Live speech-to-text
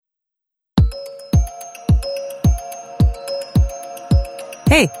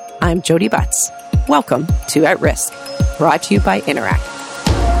Hey, I'm Jody Butts. Welcome to At Risk, brought to you by Interact.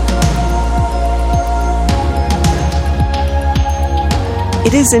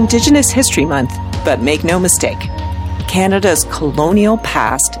 It is Indigenous History Month, but make no mistake, Canada's colonial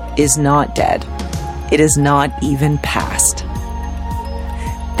past is not dead. It is not even past.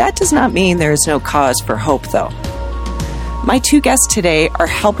 That does not mean there is no cause for hope, though. My two guests today are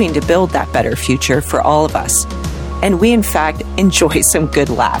helping to build that better future for all of us. And we, in fact, enjoy some good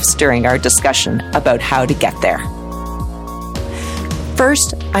laughs during our discussion about how to get there.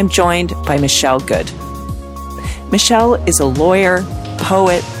 First, I'm joined by Michelle Good. Michelle is a lawyer,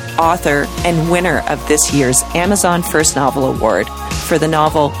 poet, author, and winner of this year's Amazon First Novel Award for the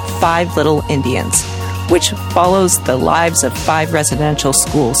novel Five Little Indians, which follows the lives of 5 residential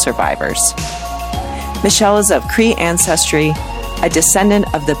school survivors. Michelle is of Cree ancestry, a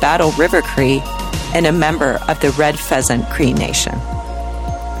descendant of the Battle River Cree, and a member of the Red Pheasant Cree Nation.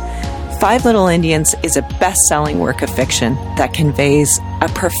 Five Little Indians is a best-selling work of fiction that conveys a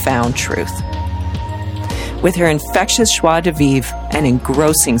profound truth. With her infectious joie de vivre and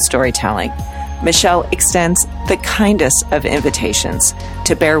engrossing storytelling, Michelle extends the kindest of invitations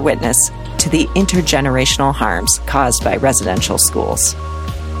to bear witness to the intergenerational harms caused by residential schools.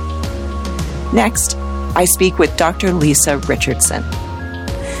 Next, I speak with Dr. Lisa Richardson.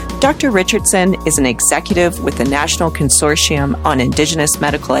 Dr. Richardson is an executive with the National Consortium on Indigenous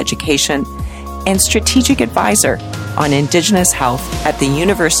Medical Education and strategic advisor on Indigenous health at the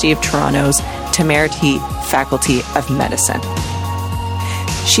University of Toronto's Temerity Faculty of Medicine.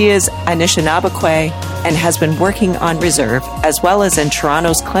 She is Anishinaabe and has been working on reserve as well as in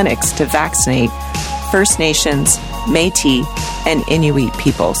Toronto's clinics to vaccinate First Nations, Métis, and Inuit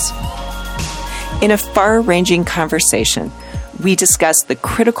peoples. In a far-ranging conversation, we discuss the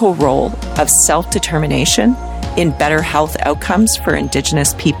critical role of self-determination in better health outcomes for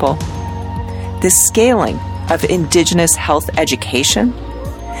Indigenous people, the scaling of Indigenous health education,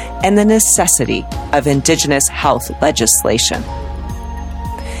 and the necessity of Indigenous health legislation.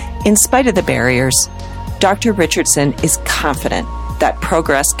 In spite of the barriers, Dr. Richardson is confident that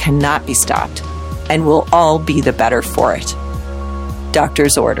progress cannot be stopped and we'll all be the better for it.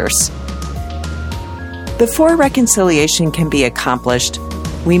 Doctor's orders. Before reconciliation can be accomplished,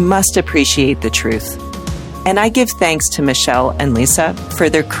 we must appreciate the truth. And I give thanks to Michelle and Lisa for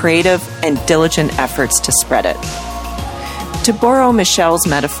their creative and diligent efforts to spread it. To borrow Michelle's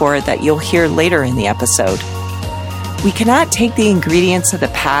metaphor that you'll hear later in the episode, we cannot take the ingredients of the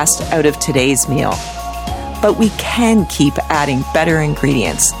past out of today's meal, but we can keep adding better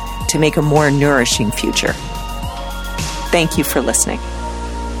ingredients to make a more nourishing future. Thank you for listening.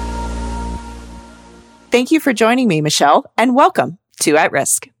 Thank you for joining me, Michelle, and welcome to At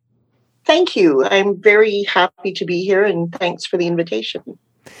Risk. Thank you. I'm very happy to be here, and thanks for the invitation.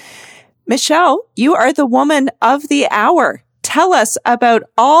 Michelle, you are the woman of the hour. Tell us about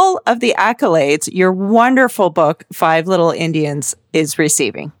all of the accolades your wonderful book, Five Little Indians, is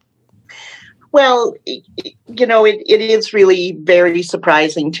receiving. Well, you know, it is really very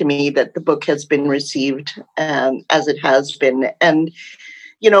surprising to me that the book has been received as it has been. And,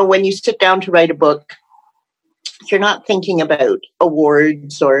 you know, when you sit down to write a book, you're not thinking about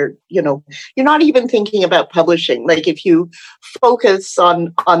awards or, you know, you're not even thinking about publishing. Like if you focus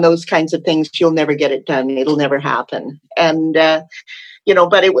on those kinds of things, you'll never get it done. It'll never happen. And, you know,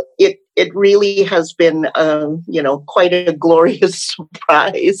 but it really has been, you know, quite a glorious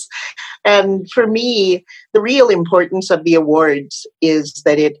surprise. And for me, the real importance of the awards is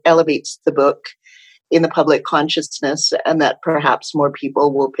that it elevates the book in the public consciousness and that perhaps more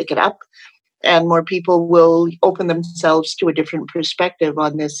people will pick it up. And more people will open themselves to a different perspective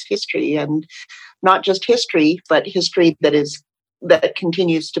on this history, and not just history, but history that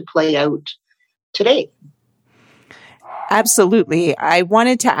continues to play out today. Absolutely. I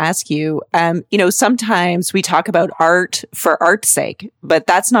wanted to ask you, you know, sometimes we talk about art for art's sake, but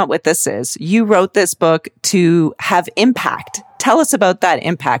that's not what this is. You wrote this book to have impact. Tell us about that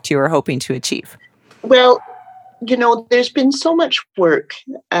impact you were hoping to achieve. Well, you know, there's been so much work,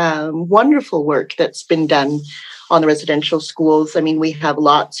 wonderful work that's been done on the residential schools. I mean, we have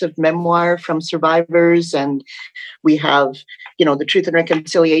lots of memoir from survivors, and we have, you know, the Truth and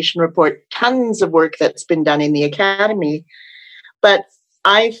Reconciliation Report, tons of work that's been done in the academy. But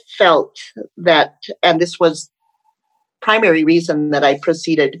I felt that, and this was primary reason that I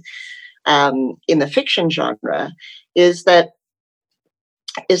proceeded in the fiction genre, is that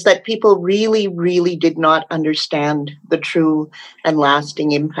people really, really did not understand the true and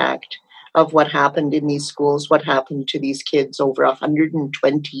lasting impact of what happened in these schools, what happened to these kids over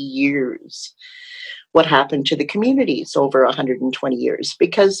 120 years, what happened to the communities over 120 years,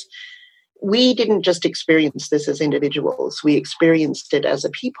 because we didn't just experience this as individuals, we experienced it as a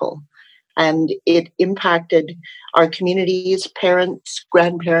people. And it impacted our communities, parents,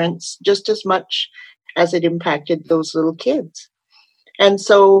 grandparents, just as much as it impacted those little kids. And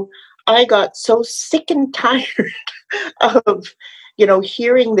so I got so sick and tired of,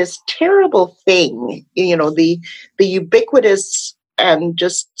 hearing this terrible thing, the ubiquitous and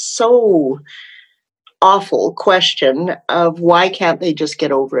just so awful question of why can't they just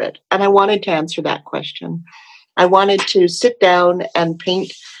get over it? And I wanted to answer that question. I wanted to sit down and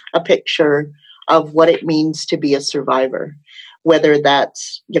paint a picture of what it means to be a survivor, whether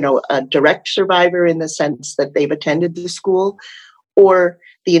that's, a direct survivor in the sense that they've attended the school, or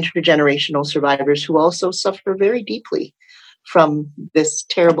the intergenerational survivors who also suffer very deeply from this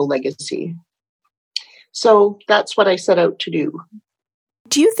terrible legacy. So that's what I set out to do.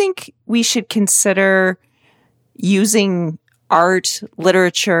 Do you think we should consider using art,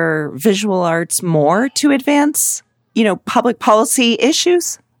 literature, visual arts more to advance, public policy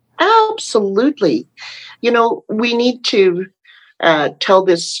issues? Absolutely. We need to tell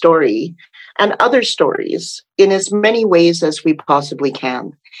this story and other stories in as many ways as we possibly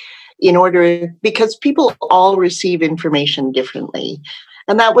can, because people all receive information differently.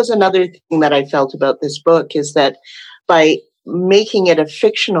 And that was another thing that I felt about this book, is that by making it a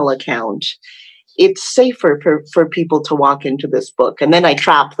fictional account, it's safer for people to walk into this book. And then I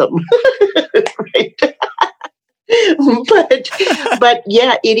trap them. Right? but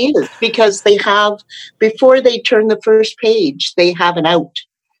yeah, it is, because they have, before they turn the first page, they have an out.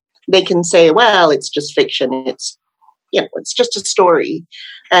 They can say, well, it's just fiction. It's just a story.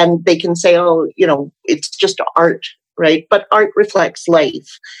 And they can say, oh, it's just art, right? But art reflects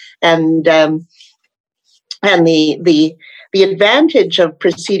life. And the advantage of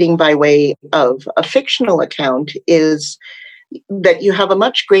proceeding by way of a fictional account is that you have a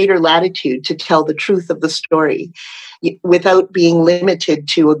much greater latitude to tell the truth of the story without being limited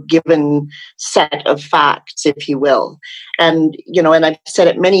to a given set of facts, if you will. And, and I've said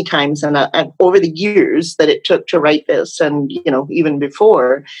it many times, and over the years that it took to write this, and, even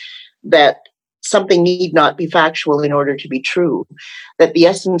before, that something need not be factual in order to be true, that the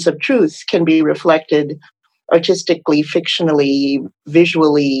essence of truth can be reflected artistically, fictionally,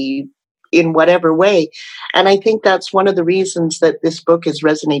 visually, in whatever way. And I think that's one of the reasons that this book is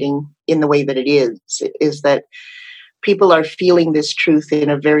resonating in the way that it is that people are feeling this truth in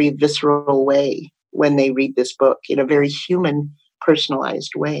a very visceral way when they read this book, in a very human,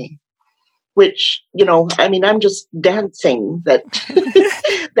 personalized way. Which, I'm just dancing that,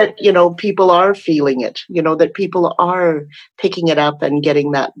 that, people are feeling it, that people are picking it up and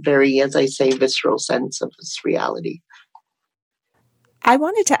getting that very, as I say, visceral sense of this reality. I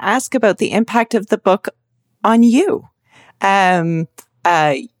wanted to ask about the impact of the book on you.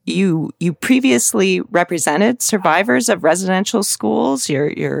 You previously represented survivors of residential schools.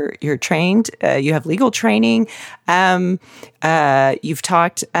 You're trained. You have legal training. You've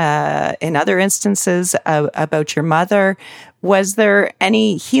talked in other instances about your mother. Was there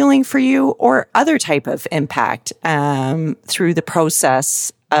any healing for you, or other type of impact through the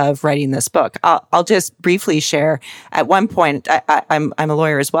process of writing this book? I'll just briefly share. At one point, I'm a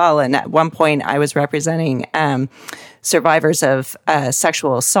lawyer as well, and at one point I was representing survivors of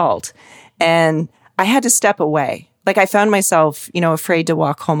sexual assault, and I had to step away. Like, I found myself, afraid to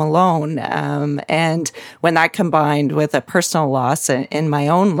walk home alone, and when that combined with a personal loss in my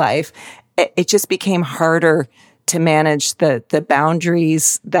own life, it just became harder to manage the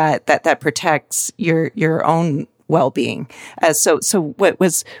boundaries that protects your own well-being. So what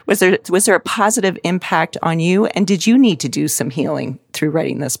was there a positive impact on you? And did you need to do some healing through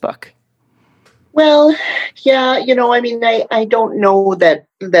writing this book? Well, yeah, I don't know that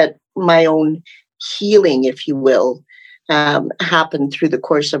my own healing, if you will, happened through the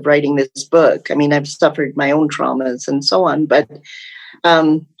course of writing this book. I've suffered my own traumas and so on, but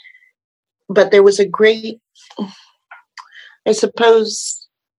there was a great, I suppose,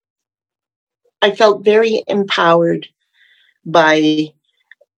 I felt very empowered by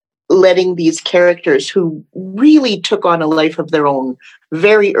letting these characters, who really took on a life of their own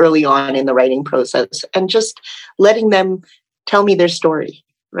very early on in the writing process, and just letting them tell me their story,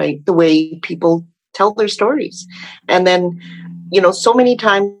 right? The way people tell their stories. And then, so many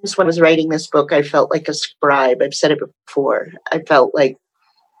times when I was writing this book, I felt like a scribe. I've said it before. I felt like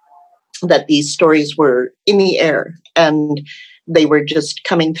that these stories were in the air, and they were just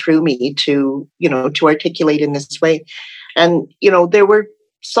coming through me to articulate in this way. And, there were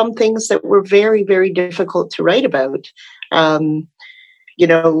some things that were very, very difficult to write about.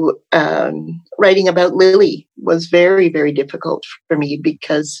 Writing about Lily was very, very difficult for me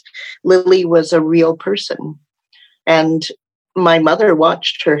because Lily was a real person. And my mother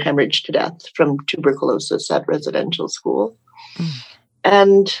watched her hemorrhage to death from tuberculosis at residential school. Mm.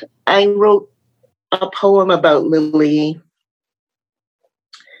 And I wrote a poem about Lily.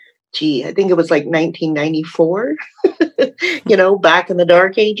 I think it was like 1994, back in the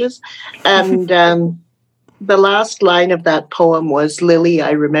dark ages. And the last line of that poem was, "Lily,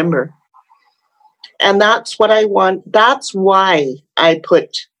 I remember." And that's what I want. That's why I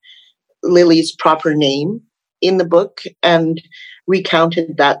put Lily's proper name in the book and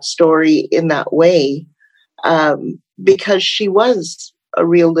recounted that story in that way, because she was a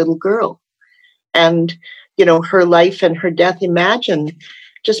real little girl. And, her life and her death, imagine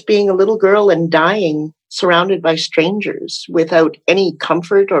just being a little girl and dying surrounded by strangers without any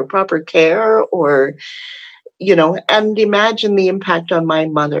comfort or proper care or, and imagine the impact on my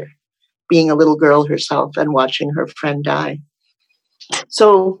mother being a little girl herself and watching her friend die.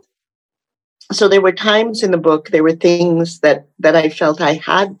 So there were times in the book, there were things that I felt I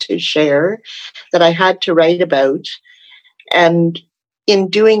had to share, that I had to write about. And in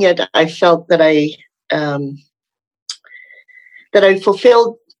doing it, I felt that I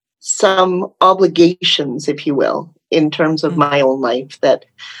fulfilled some obligations, if you will, in terms of my own life, that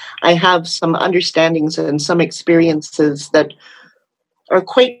I have some understandings and some experiences that are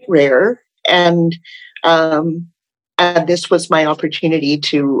quite rare. And this was my opportunity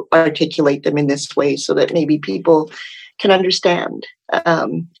to articulate them in this way so that maybe people can understand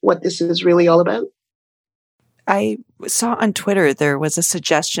what this is really all about. I saw on Twitter there was a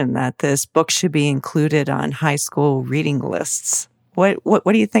suggestion that this book should be included on high school reading lists. What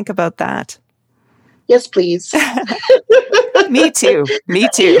do you think about that? Yes, please. Me too.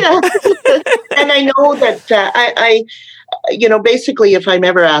 Yeah. And I know that I basically, if I'm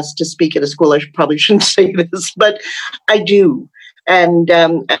ever asked to speak at a school, I probably shouldn't say this, but I do. And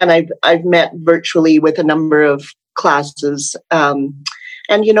I've met virtually with a number of classes.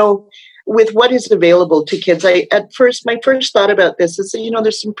 With what is available to kids, my first thought about this is,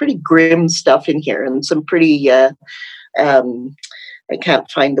 there's some pretty grim stuff in here and some pretty, I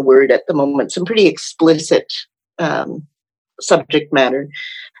can't find the word at the moment, some pretty explicit subject matter.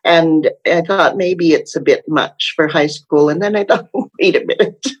 And I thought maybe it's a bit much for high school. And then I thought, wait a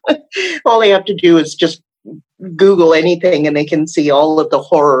minute, all they have to do is just Google anything and they can see all of the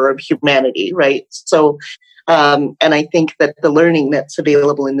horror of humanity, right? So, and I think that the learning that's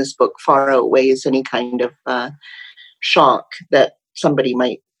available in this book far outweighs any kind of shock that somebody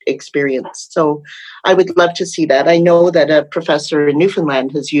might experience. So I would love to see that. I know that a professor in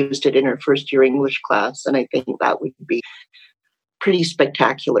Newfoundland has used it in her first year English class, and I think that would be pretty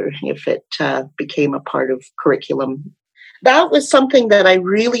spectacular if it became a part of curriculum. That was something that I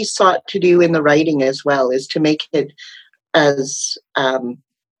really sought to do in the writing as well, is to make it as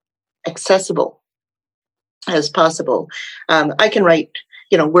accessible as possible. I can write,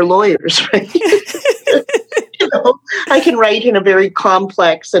 we're lawyers, right? I can write in a very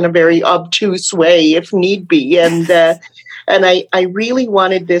complex and a very obtuse way if need be. And I really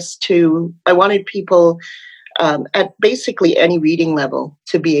wanted I wanted people at basically any reading level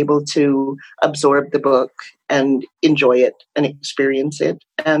to be able to absorb the book and enjoy it and experience it.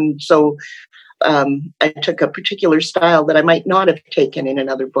 And so I took a particular style that I might not have taken in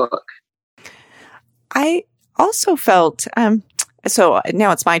another book. I also felt, so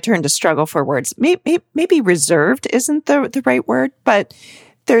now it's my turn to struggle for words. Maybe reserved isn't the right word, but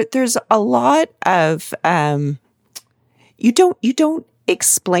there's a lot of, you don't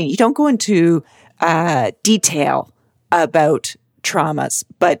explain, you don't go into detail about traumas,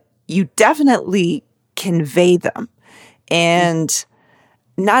 but you definitely convey them. And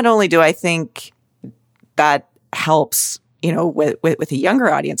not only do I think that helps, with a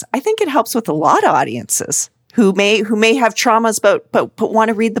younger audience, I think it helps with a lot of audiences who may have traumas but want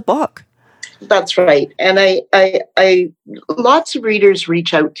to read the book. That's right. And I lots of readers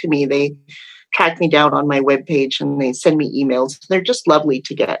reach out to me. They track me down on my webpage and they send me emails. They're just lovely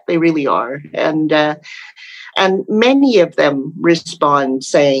to get. They really are. And many of them respond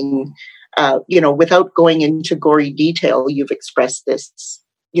saying, without going into gory detail, you've expressed this,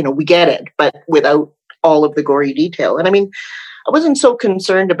 we get it, but without all of the gory detail. And I mean, I wasn't so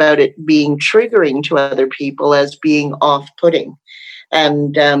concerned about it being triggering to other people as being off-putting.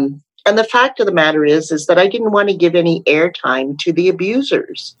 And the fact of the matter is that I didn't want to give any airtime to the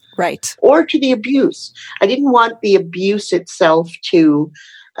abusers. Right. Or to the abuse. I didn't want the abuse itself to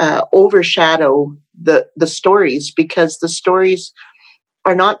overshadow the stories, because the stories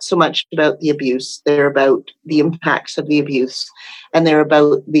are not so much about the abuse. They're about the impacts of the abuse, and they're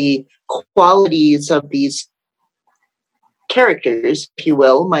about the qualities of these characters, if you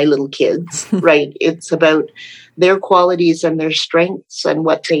will, my little kids, right? It's about their qualities and their strengths and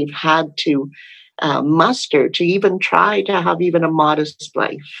what they've had to muster to even try to have even a modest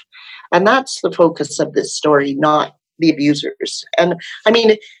life. And that's the focus of this story, not the abusers. And I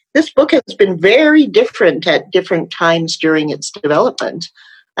mean, this book has been very different at different times during its development.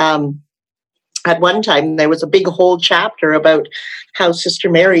 At one time, there was a big whole chapter about how Sister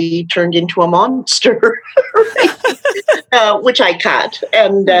Mary turned into a monster, which I cut.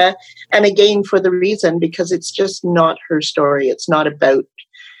 And again, for the reason, because it's just not her story. It's not about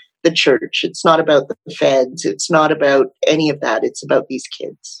the church. It's not about the feds. It's not about any of that. It's about these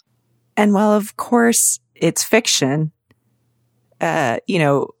kids. And while, of course, it's fiction, it's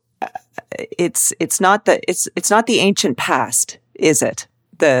not the ancient past, is it?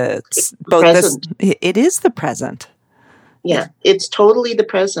 It is the present. Yeah, it's totally the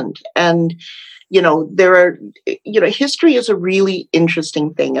present. And, history is a really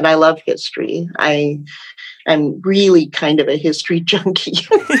interesting thing. And I love history. I'm really kind of a history junkie.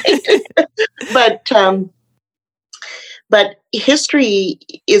 But history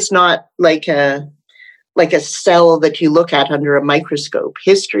is not like a cell that you look at under a microscope.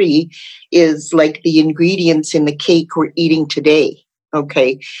 History is like the ingredients in the cake we're eating today.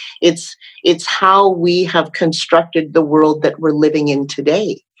 Okay. It's how we have constructed the world that we're living in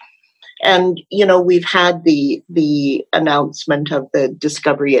today. And, we've had the announcement of the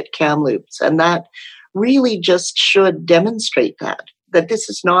discovery at Kamloops, and that really just should demonstrate that this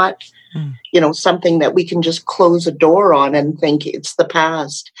is not, something that we can just close a door on and think it's the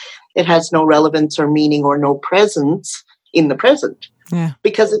past. It has no relevance or meaning or no presence in the present. Yeah.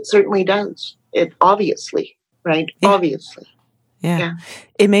 Because it certainly does. It obviously, right? Yeah. Obviously. Yeah.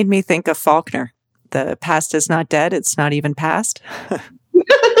 It made me think of Faulkner. The past is not dead. It's not even past.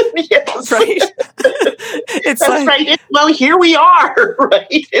 Yes. Right. That's right. Well, here we are, right?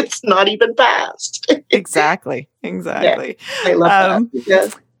 It's not even past. Exactly. Yeah, I love that. Yeah.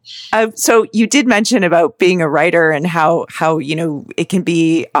 So you did mention about being a writer and how it can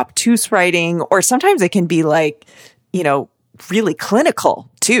be obtuse writing, or sometimes it can be like, really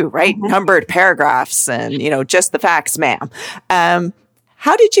clinical too, right? Mm-hmm. Numbered paragraphs and, just the facts, ma'am.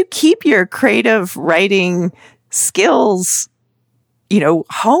 How did you keep your creative writing skills,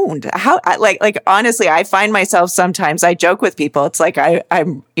 honed? How, honestly, I find myself sometimes, I joke with people. It's like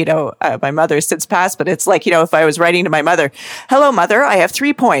I'm my mother sits past, but it's like, if I was writing to my mother, hello, mother, I have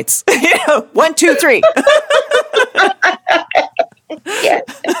 3 points, 1, 2, 3. Yeah.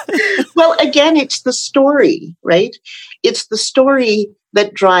 Well, again, it's the story, right? It's the story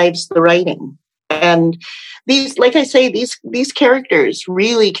that drives the writing. And these, like I say, these characters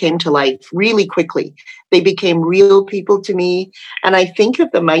really came to life really quickly. They became real people to me. And I think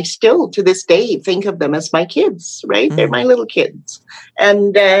of them, I still to this day think of them as my kids, right? Mm. They're my little kids.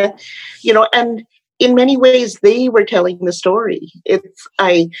 And, and in many ways, they were telling the story.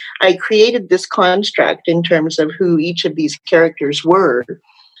 I created this construct in terms of who each of these characters were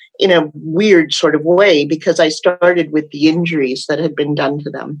in a weird sort of way, because I started with the injuries that had been done to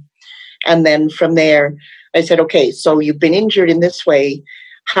them. And then from there, I said, okay, so you've been injured in this way.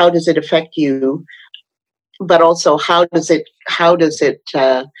 How does it affect you? But also, how does it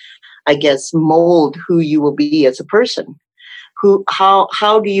mold who you will be as a person?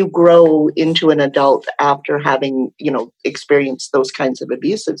 How do you grow into an adult after having, experienced those kinds of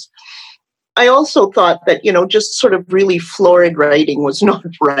abuses? I also thought that, just sort of really florid writing was not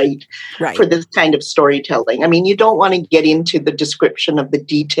right for this kind of storytelling. I mean, you don't want to get into the description of the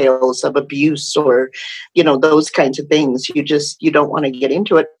details of abuse or, those kinds of things. You don't want to get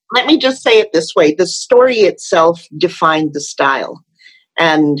into it. Let me just say it this way. The story itself defined the style.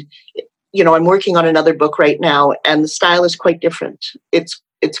 And, I'm working on another book right now, and the style is quite different. It's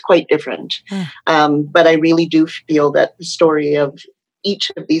quite different. But I really do feel that the story of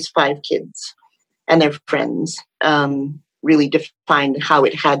each of these 5 kids and their friends really defined how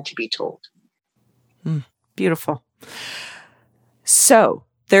it had to be told. Beautiful. So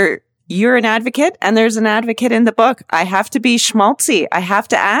you're an advocate, and there's an advocate in the book. I have to be schmaltzy. I have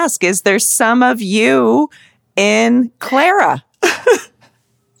to ask, is there some of you in Clara?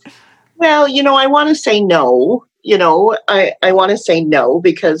 Well, I want to say no. I want to say no,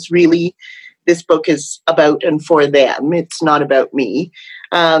 because really this book is about and for them. It's not about me.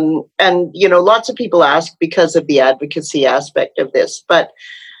 And, lots of people ask because of the advocacy aspect of this, but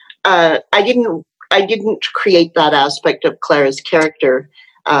I didn't create that aspect of Clara's character,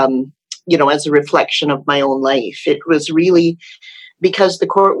 as a reflection of my own life. It was really because the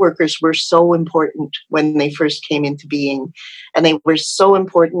court workers were so important when they first came into being. And they were so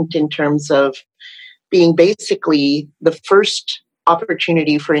important in terms of being basically the first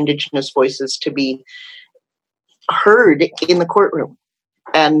opportunity for Indigenous voices to be heard in the courtroom.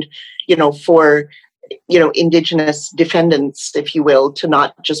 And, for, Indigenous defendants, if you will, to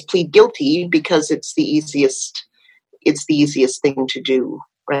not just plead guilty because it's the easiest thing to do.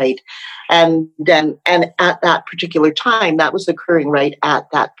 Right. And at that particular time, that was occurring right at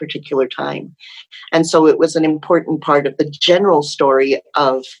that particular time. And so it was an important part of the general story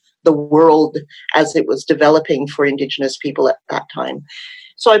of the world as it was developing for Indigenous people at that time.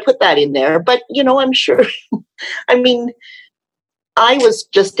 So I put that in there. But, I'm sure, I was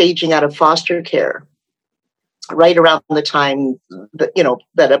just aging out of foster care right around the time that,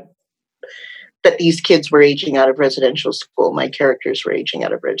 that these kids were aging out of residential school. My characters were aging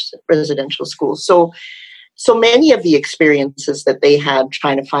out of residential school. So many of the experiences that they had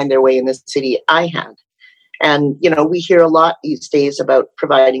trying to find their way in this city, I had. And, we hear a lot these days about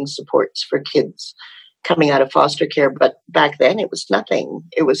providing supports for kids coming out of foster care. But back then it was nothing.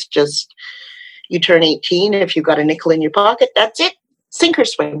 It was just, you turn 18, if you've got a nickel in your pocket, that's it. Sink or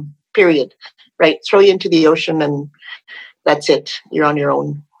swim, period. Right? Throw you into the ocean and that's it. You're on your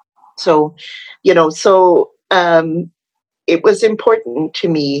own. So, it was important to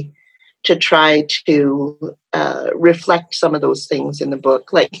me to try to reflect some of those things in the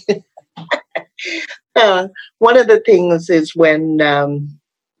book. Like one of the things is when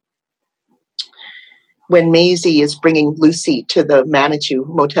Maisie is bringing Lucy to the Manitou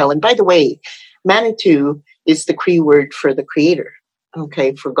Motel. And by the way, Manitou is the Cree word for the creator,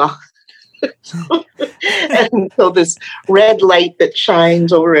 okay, for God. And so this red light that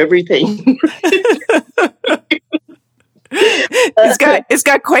shines over everything. It's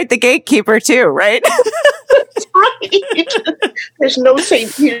got quite the gatekeeper too, right? That's right. There's no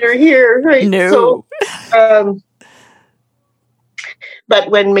St. Peter here, right? No. So, but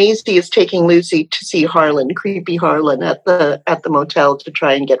when Maisie is taking Lucy to see Harlan, creepy Harlan, at the motel to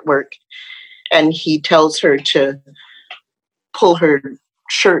try and get work, and he tells her to pull her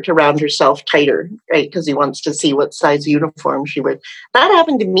shirt around herself tighter, right? Because he wants to see what size uniform she wears. That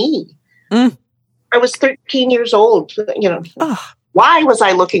happened to me. I was 13 years old. Why was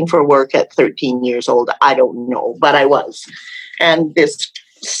I looking for work at 13 years old? I don't know, but I was. And this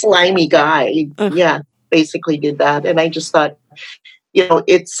slimy guy, basically did that. And I just thought,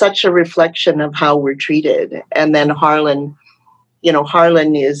 it's such a reflection of how we're treated. And then Harlan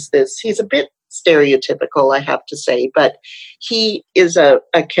is he's a bit stereotypical, I have to say, but he is a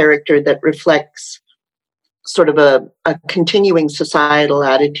character that reflects sort of a continuing societal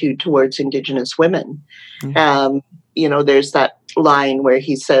attitude towards Indigenous women. There's that line where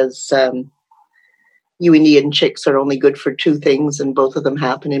he says, you Indian chicks are only good for two things, and both of them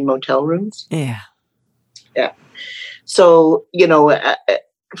happen in motel rooms. Yeah. So,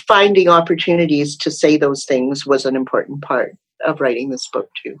 finding opportunities to say those things was an important part of writing this book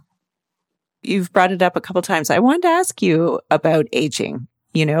too. You've brought it up a couple times. I wanted to ask you about aging.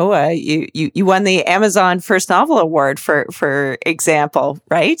 You won the Amazon First Novel Award, for example,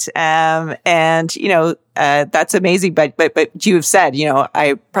 right? That's amazing. But you've said,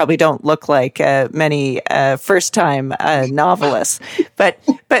 I probably don't look like many first time novelists. But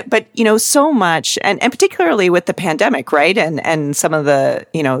so much, and particularly with the pandemic, right? And some of the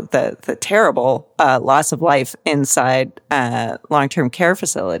the terrible loss of life inside long-term care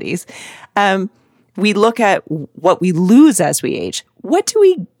facilities. We look at what we lose as we age. What do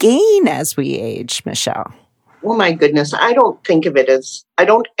we gain as we age, Michelle? Oh my goodness. I don't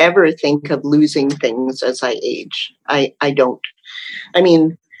ever think of losing things as I age. I don't. I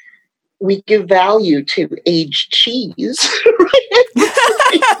mean, we give value to aged cheese, right?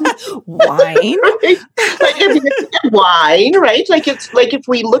 Wine. Right? Wine, right? Like if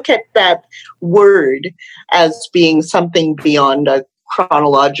we look at that word as being something beyond a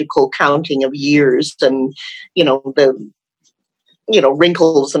chronological counting of years and,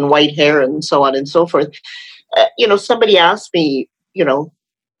 wrinkles and white hair and so on and so forth. Somebody asked me,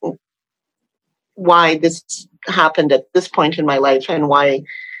 why this happened at this point in my life and why,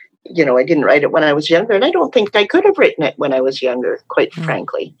 I didn't write it when I was younger. And I don't think I could have written it when I was younger, quite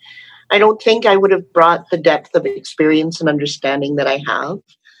frankly. I don't think I would have brought the depth of experience and understanding that I have.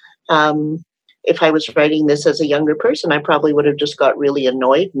 If I was writing this as a younger person, I probably would have just got really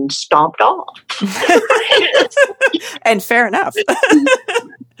annoyed and stomped off. And fair enough.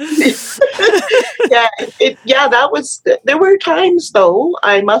 There were times, though,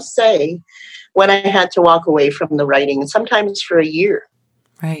 I must say, when I had to walk away from the writing, sometimes for a year.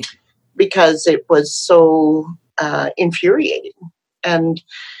 Right. Because it was so infuriating. and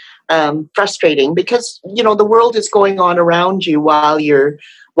frustrating because, the world is going on around you while you're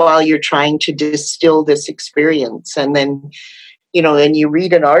trying to distill this experience. And then, and you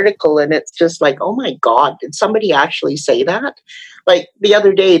read an article and it's just like, oh my God, did somebody actually say that? Like the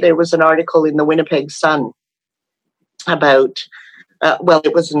other day, there was an article in the Winnipeg Sun about,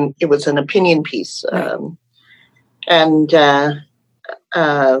 it was an opinion piece. And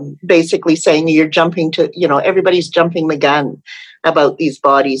basically saying you're jumping to, everybody's jumping the gun about these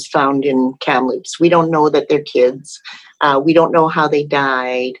bodies found in Kamloops. We don't know that they're kids. We don't know how they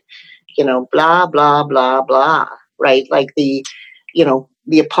died, blah, blah, blah, blah, right? Like the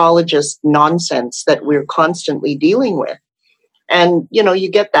apologist nonsense that we're constantly dealing with. And, you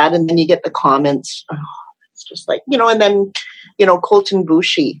get that, and then you get the comments. Oh, it's just like, and then, Colton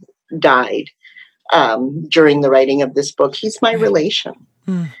Boushie died during the writing of this book. He's my relation.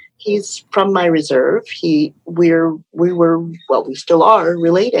 He's from my reserve. We still are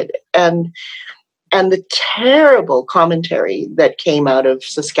related. And the terrible commentary that came out of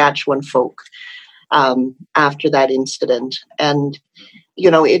Saskatchewan folk after that incident. And,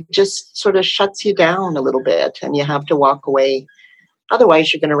 it just sort of shuts you down a little bit and you have to walk away.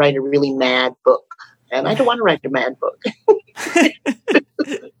 Otherwise, you're going to write a really mad book. And I don't want to write a mad book.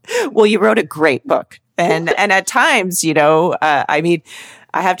 Well, you wrote a great book. And at times, I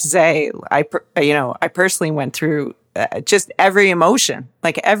have to say, I personally went through just every emotion,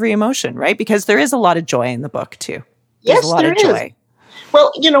 right? Because there is a lot of joy in the book too. There's a lot of joy.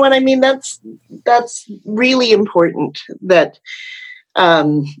 Well, what I mean? That's really important that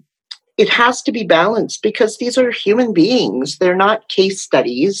it has to be balanced because these are human beings. They're not case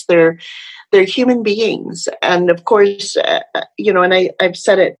studies. They're human beings. And of course, and I've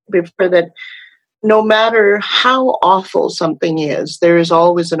said it before that no matter how awful something is, there is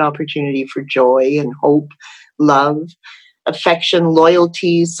always an opportunity for joy and hope, love, affection,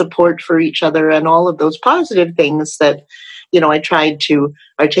 loyalty, support for each other, and all of those positive things that, I tried to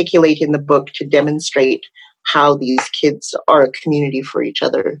articulate in the book to demonstrate how these kids are a community for each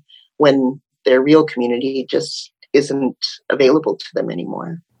other when their real community just isn't available to them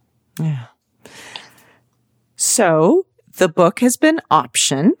anymore. Yeah. So the book has been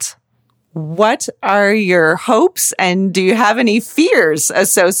optioned. What are your hopes, and do you have any fears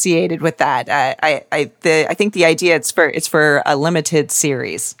associated with that? I think the idea it's for a limited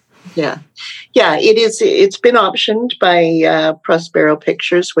series. Yeah, it is. It's been optioned by Prospero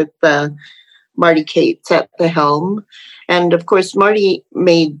Pictures with Marty Cates at the helm, and of course Marty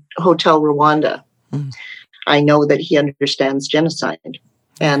made Hotel Rwanda. I know that he understands genocide.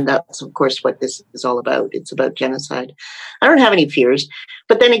 And that's, of course, what this is all about. It's about genocide. I don't have any fears.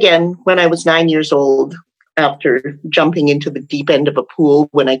 But then again, when I was 9 years old, after jumping into the deep end of a pool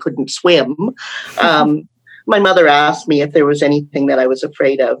when I couldn't swim, my mother asked me if there was anything that I was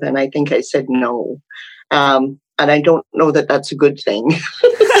afraid of. And I think I said no. And I don't know that that's a good thing.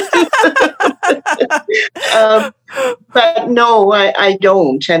 But no, I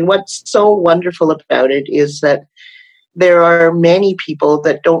don't. And what's so wonderful about it is that there are many people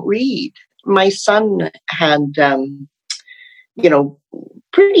that don't read. My son had,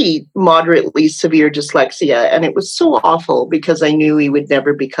 pretty moderately severe dyslexia, and it was so awful because I knew he would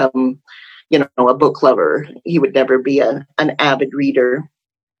never become, a book lover. He would never be an avid reader.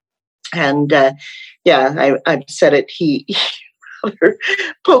 And I've said it. He rather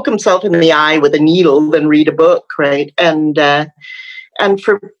poke himself in the eye with a needle than read a book, right? And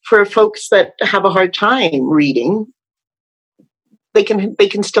for folks that have a hard time reading, they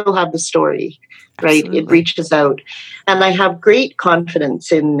can still have the story, right? Absolutely. It reaches out. And I have great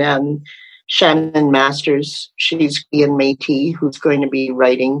confidence in Shannon Masters. She's Ian Métis, who's going to be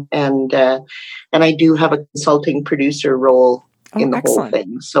writing. And I do have a consulting producer role in the whole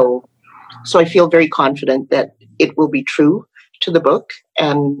thing. So I feel very confident that it will be true to the book.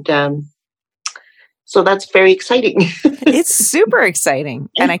 And so that's very exciting. It's super exciting.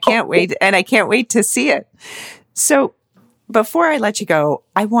 And I can't wait. And I can't wait to see it. So before I let you go,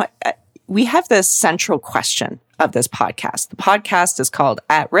 we have this central question of this podcast. The podcast is called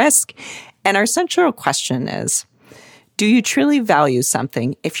At Risk. And our central question is, do you truly value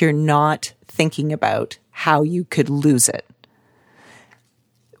something if you're not thinking about how you could lose it?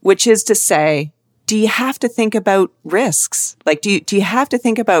 Which is to say, do you have to think about risks? Like, do you have to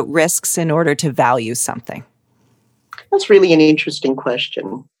think about risks in order to value something? That's really an interesting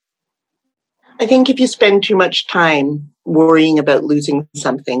question. I think if you spend too much time worrying about losing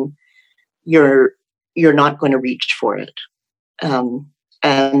something, you're not going to reach for it.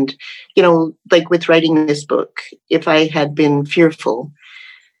 And, like with writing this book, if I had been fearful,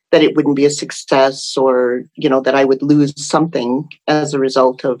 that it wouldn't be a success, or, that I would lose something as a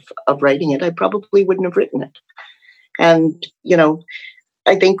result of writing it, I probably wouldn't have written it. And,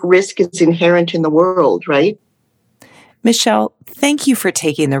 I think risk is inherent in the world, right? Michelle, thank you for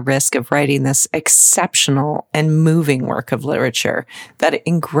taking the risk of writing this exceptional and moving work of literature that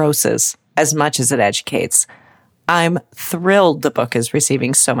engrosses as much as it educates. I'm thrilled the book is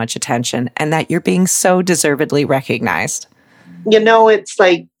receiving so much attention and that you're being so deservedly recognized. It's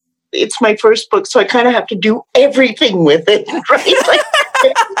like, it's my first book, so I kind of have to do everything with it, right?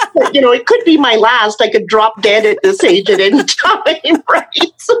 It could be my last. I could drop dead at this age at any time,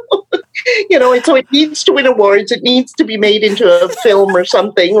 right? So, so it needs to win awards. It needs to be made into a film or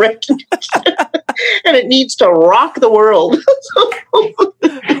something, right? And it needs to rock the world.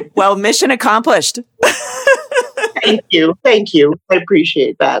 Well, mission accomplished. Thank you. Thank you. I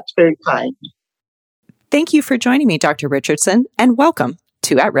appreciate that. It's very kind. Thank you for joining me, Dr. Richardson, and welcome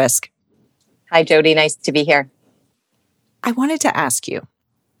to At Risk. Hi, Jody. Nice to be here. I wanted to ask you,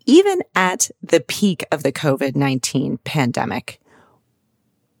 even at the peak of the COVID-19 pandemic,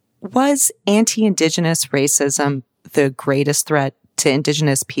 was anti-Indigenous racism the greatest threat to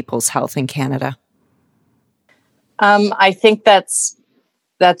Indigenous people's health in Canada? I think that's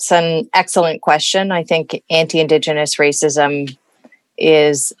an excellent question. I think anti-Indigenous racism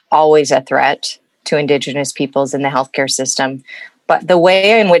is always a threat to Indigenous peoples in the healthcare system. But the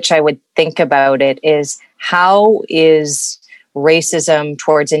way in which I would think about it is, how is racism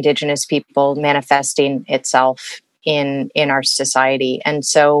towards Indigenous people manifesting itself in our society? And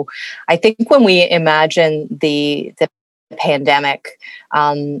so I think when we imagine the pandemic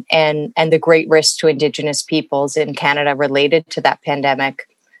and the great risk to Indigenous peoples in Canada related to that pandemic,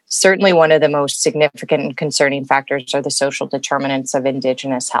 certainly one of the most significant and concerning factors are the social determinants of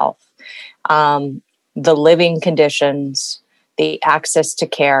Indigenous health. The living conditions, the access to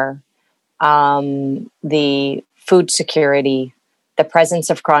care, the food security, the presence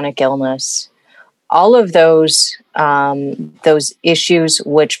of chronic illness, all of those issues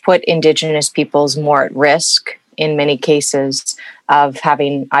which put Indigenous peoples more at risk in many cases of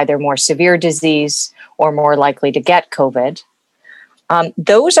having either more severe disease or more likely to get COVID.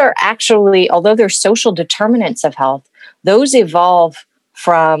 Those are actually, although they're social determinants of health, those evolve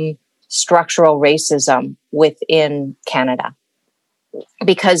from structural racism within Canada.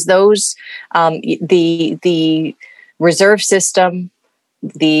 Because those, the reserve system,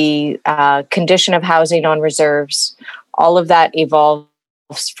 the condition of housing on reserves, all of that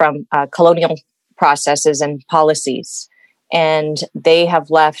evolves from colonial processes and policies. And they have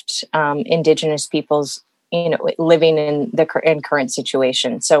left Indigenous peoples, living in current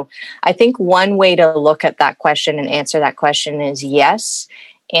situation. So I think one way to look at that question and answer that question is yes,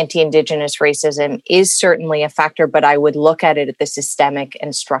 anti-Indigenous racism is certainly a factor, but I would look at it at the systemic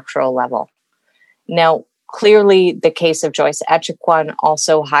and structural level. Now, clearly, the case of Joyce Echaquan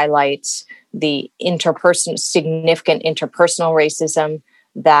also highlights the significant interpersonal racism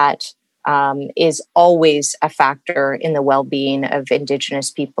that is always a factor in the well-being of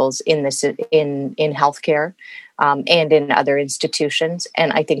Indigenous peoples in healthcare and in other institutions.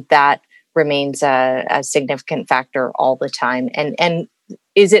 And I think that remains a significant factor all the time. And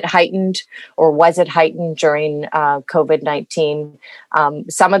is it heightened, or was it heightened during COVID-19?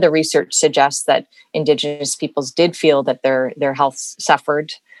 Some of the research suggests that Indigenous peoples did feel that their health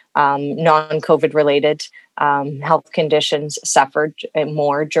suffered. Non-COVID related health conditions suffered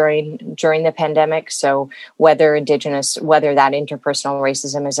more during the pandemic. So whether that interpersonal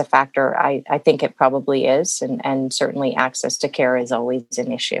racism is a factor, I think it probably is, and certainly access to care is always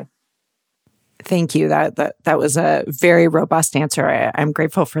an issue. Thank you. That was a very robust answer. I'm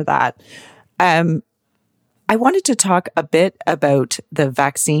grateful for that. I wanted to talk a bit about the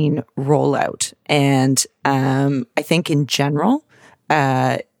vaccine rollout, and I think in general,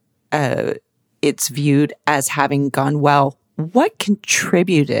 it's viewed as having gone well. What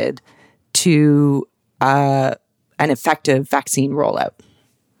contributed to an effective vaccine rollout?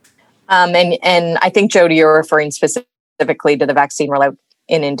 And I think, Jody, you're referring specifically to the vaccine rollout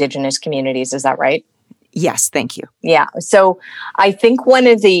in Indigenous communities. Is that right? Yes, thank you. Yeah. So I think one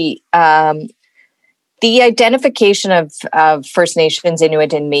of the identification of First Nations,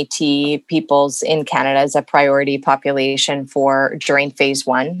 Inuit, and Métis peoples in Canada as a priority population during phase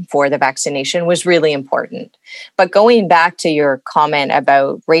 1 for the vaccination was really important. But going back to your comment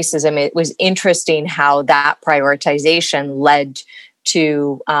about racism, it was interesting how that prioritization led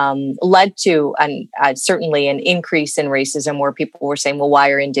to certainly an increase in racism, where people were saying, well,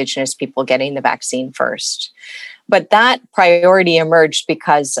 why are Indigenous people getting the vaccine first? But that priority emerged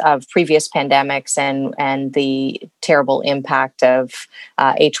because of previous pandemics and the terrible impact of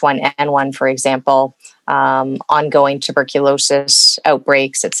H1N1, for example, ongoing tuberculosis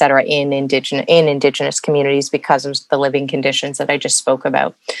outbreaks, et cetera, in indigenous communities because of the living conditions that I just spoke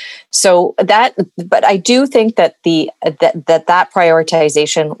about. So but I do think that that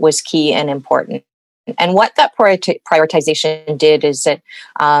prioritization was key and important. And what that prioritization did is it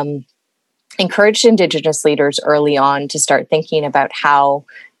encouraged Indigenous leaders early on to start thinking about how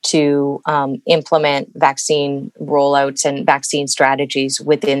to implement vaccine rollouts and vaccine strategies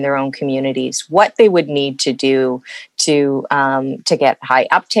within their own communities, what they would need to do to get high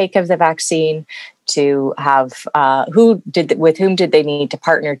uptake of the vaccine, to have with whom did they need to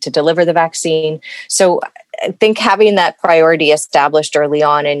partner to deliver the vaccine. So I think having that priority established early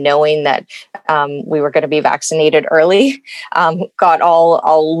on and knowing that we were going to be vaccinated early got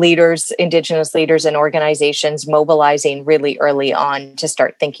all leaders, Indigenous leaders and organizations mobilizing really early on to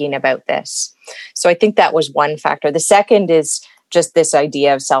start thinking about this. So I think that was one factor. The second is just this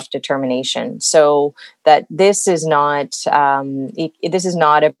idea of self-determination. So that this is not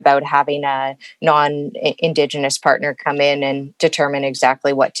about having a non-Indigenous partner come in and determine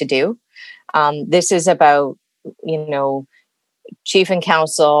exactly what to do. This is about, chief and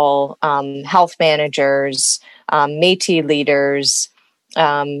council, health managers, Métis leaders,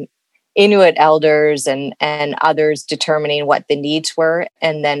 Inuit elders, and others determining what the needs were,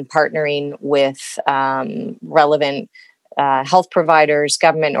 and then partnering with relevant health providers,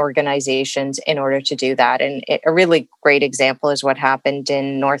 government organizations in order to do that. And a really great example is what happened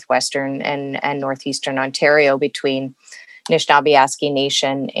in northwestern and northeastern Ontario between Anishinaabe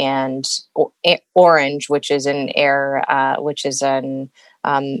Nation and Orange, which is an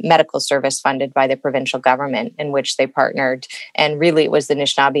medical service funded by the provincial government, in which they partnered. And really, it was the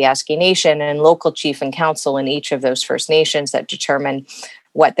Anishinaabe Nation and local chief and council in each of those First Nations that determined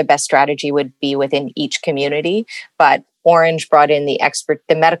what the best strategy would be within each community. But Orange brought in the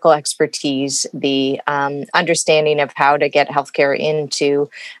medical expertise, the understanding of how to get healthcare into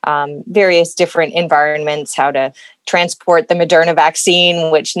various different environments, how to transport the Moderna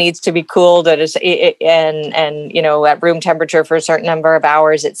vaccine, which needs to be cooled at room temperature for a certain number of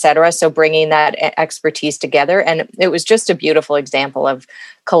hours, et cetera. So bringing that expertise together, and it was just a beautiful example of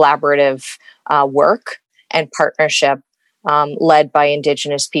collaborative work and partnership. Led by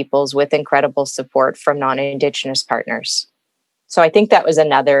Indigenous peoples with incredible support from non-Indigenous partners. So I think that was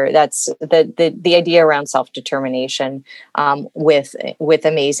that's the idea around self-determination with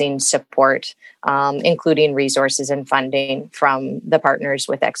amazing support, including resources and funding from the partners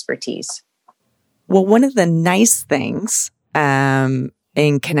with expertise. Well, one of the nice things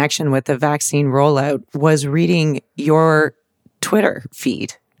in connection with the vaccine rollout was reading your Twitter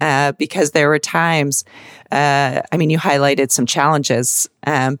feed. Because there were times, you highlighted some challenges,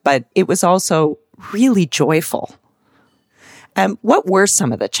 but it was also really joyful. What were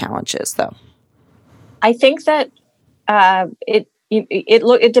some of the challenges, though? I think that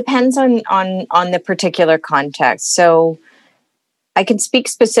it depends on the particular context. So I can speak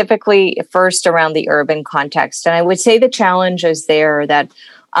specifically first around the urban context, and I would say the challenge is there that,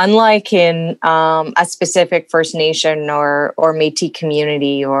 unlike in a specific First Nation or Métis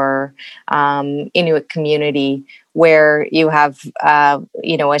community or Inuit community, where you have a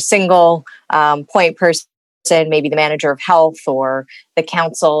single point person, maybe the manager of health or the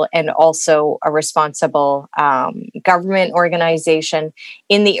council, and also a responsible government organization.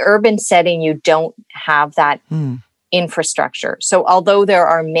 In the urban setting, you don't have that infrastructure. So although there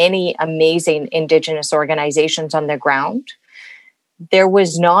are many amazing Indigenous organizations on the ground, there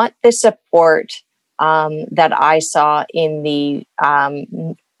was not the support that I saw in the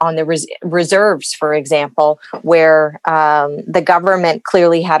on the reserves, for example, where the government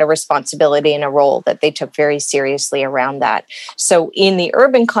clearly had a responsibility and a role that they took very seriously around that. So in the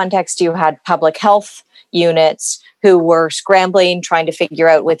urban context, you had public health units who were scrambling, trying to figure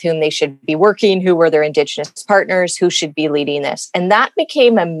out with whom they should be working, who were their Indigenous partners, who should be leading this. And that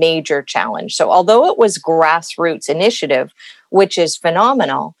became a major challenge. So although it was grassroots initiative, which is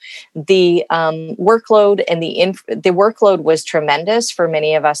phenomenal, the workload and the workload was tremendous for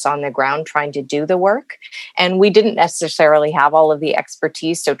many of us on the ground trying to do the work. And we didn't necessarily have all of the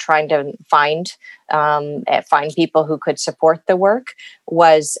expertise. So trying to find people who could support the work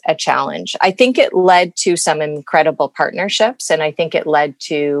was a challenge. I think it led to some incredible partnerships, and I think it led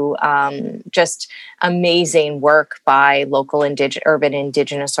to just amazing work by local urban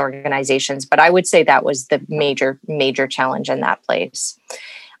Indigenous organizations. But I would say that was the major challenge in that place.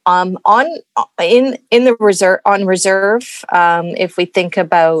 On reserve, if we think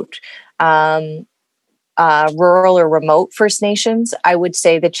about rural or remote First Nations, I would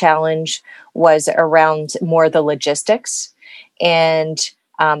say the challenge was around more the logistics and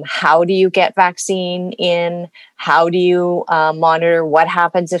how do you get vaccine in? How do you monitor what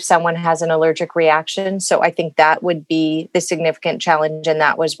happens if someone has an allergic reaction? So I think that would be the significant challenge. And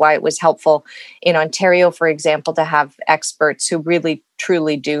that was why it was helpful in Ontario, for example, to have experts who really,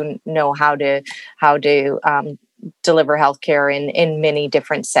 truly do know how to deliver healthcare in many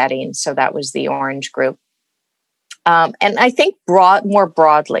different settings. So that was the Orange Group. And I think more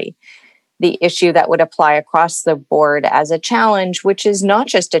broadly, the issue that would apply across the board as a challenge, which is not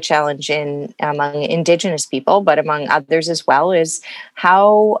just a challenge among Indigenous people, but among others as well, is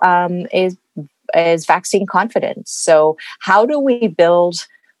how is vaccine confidence. So how do we build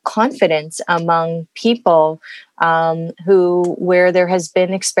confidence among people where there has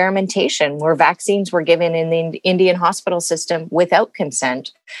been experimentation, where vaccines were given in the Indian hospital system without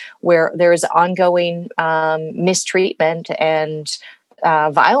consent, where there is ongoing mistreatment and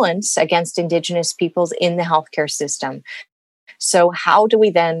violence against Indigenous peoples in the healthcare system. So how do we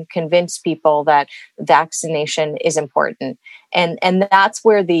then convince people that vaccination is important? And that's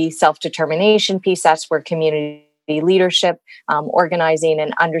where the self-determination piece, that's where community leadership, organizing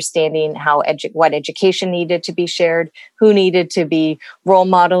and understanding what education needed to be shared, who needed to be role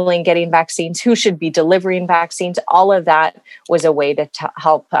modeling getting vaccines, who should be delivering vaccines. All of that was a way to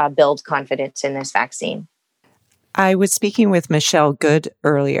help build confidence in this vaccine. I was speaking with Michelle Good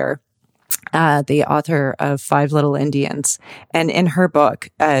earlier, the author of Five Little Indians. And in her book,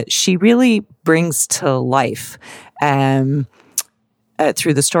 she really brings to life, through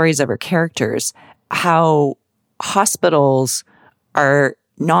the stories of her characters, how hospitals are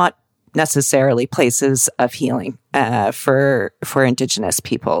not necessarily places of healing for Indigenous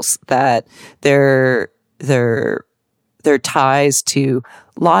peoples, that their ties to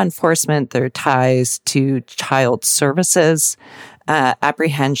law enforcement, their ties to child services,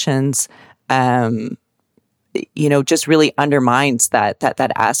 apprehensions, just really undermines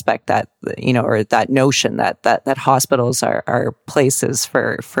that aspect, that, or that notion that hospitals are places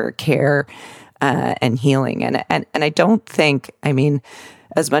for care and healing. And I don't think,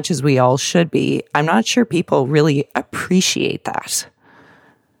 as much as we all should be, I'm not sure people really appreciate that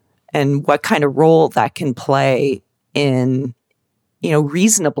and what kind of role that can play in,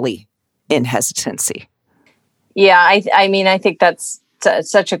 reasonably in hesitancy. Yeah, I think that's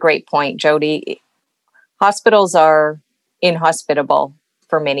such a great point, Jody. Hospitals are inhospitable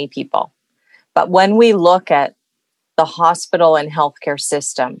for many people. But when we look at the hospital and healthcare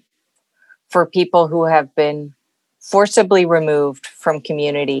system for people who have been forcibly removed from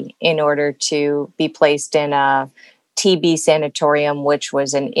community in order to be placed in a TB sanatorium, which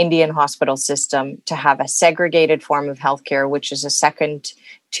was an Indian hospital system, to have a segregated form of healthcare, which is a second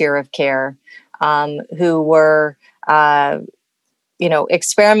tier of care, who were,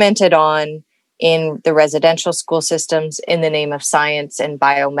 experimented on in the residential school systems in the name of science and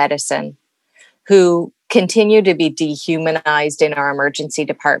biomedicine, who continue to be dehumanized in our emergency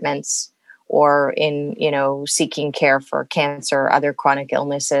departments or in, seeking care for cancer or other chronic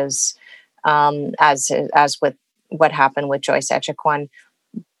illnesses, as with what happened with Joyce Echaquan.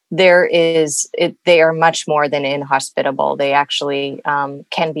 They are much more than inhospitable. They actually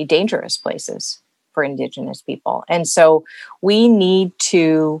can be dangerous places for Indigenous people. And so we need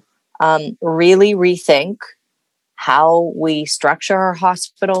to really rethink how we structure our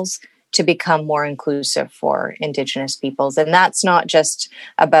hospitals to become more inclusive for Indigenous peoples. And that's not just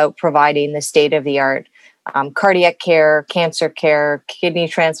about providing the state-of-the-art cardiac care, cancer care, kidney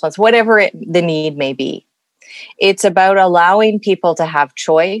transplants, whatever the need may be. It's about allowing people to have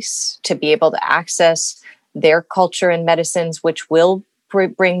choice, to be able to access their culture and medicines, which will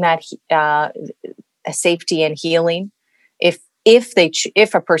bring that safety and healing. If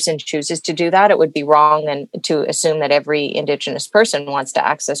a person chooses to do that, it would be wrong and to assume that every Indigenous person wants to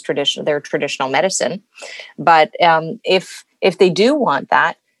access their traditional medicine. But if they do want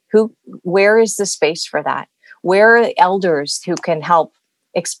that, where is the space for that? Where are the elders who can help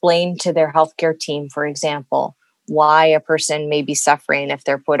explain to their healthcare team, for example, why a person may be suffering if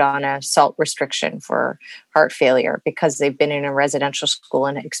they're put on a salt restriction for heart failure because they've been in a residential school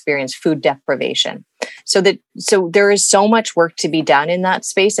and experienced food deprivation. So there is so much work to be done in that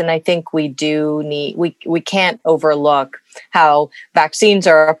space. And I think we can't overlook how vaccines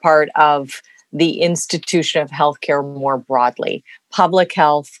are a part of the institution of healthcare more broadly, public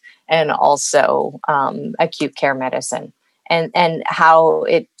health, and also acute care medicine. And how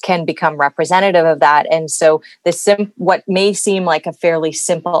it can become representative of that. And so what may seem like a fairly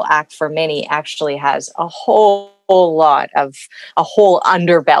simple act for many actually has a whole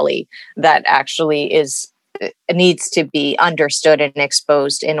underbelly that actually is needs to be understood and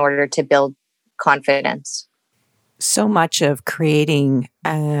exposed in order to build confidence. So much of creating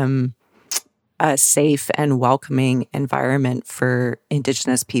a safe and welcoming environment for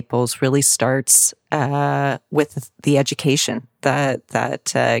Indigenous peoples really starts with the education that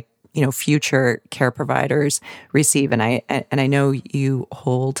future care providers receive. And I know you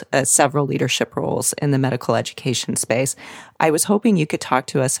hold several leadership roles in the medical education space. I was hoping you could talk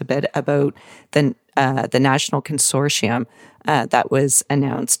to us a bit about the national consortium that was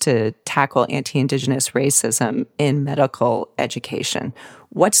announced to tackle anti-Indigenous racism in medical education.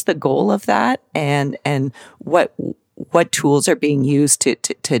 What's the goal of that, and what tools are being used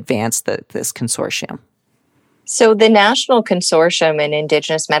to advance this consortium? So the National Consortium in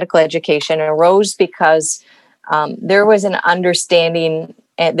Indigenous Medical Education arose because there was an understanding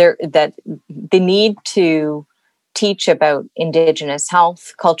that the need to teach about Indigenous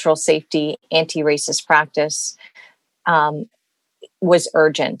health, cultural safety, anti-racist practice was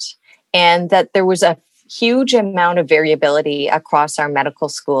urgent, and that there was a huge amount of variability across our medical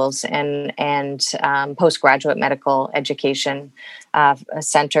schools and postgraduate medical education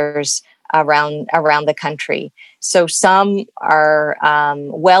centers around the country. So some are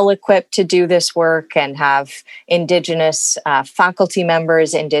well equipped to do this work and have Indigenous faculty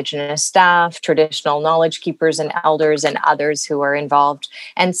members, Indigenous staff, traditional knowledge keepers and elders, and others who are involved.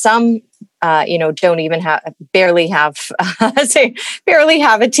 And some don't even barely have a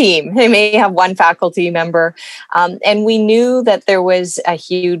team. They may have one faculty member. And we knew that there was a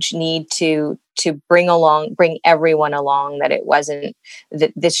huge need to bring everyone along, that it wasn't,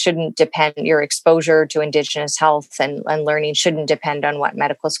 that this shouldn't depend, your exposure to Indigenous health and learning shouldn't depend on what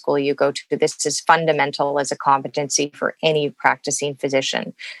medical school you go to. This is fundamental as a competency for any practicing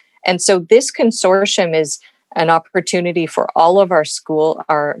physician. And so this consortium is an opportunity for all of our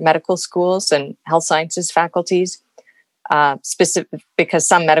medical schools and health sciences faculties, specific because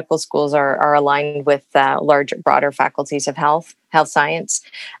some medical schools are aligned with broader faculties of health science,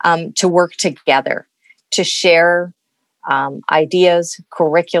 to work together to share ideas,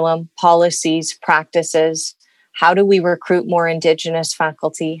 curriculum, policies, practices. How do we recruit more Indigenous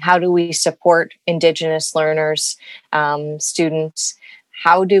faculty? How do we support Indigenous learners, students?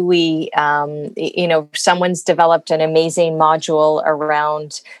 How do we, someone's developed an amazing module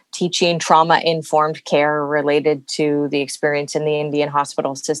around teaching trauma-informed care related to the experience in the Indian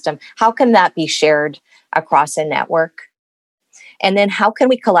hospital system. How can that be shared across a network? And then how can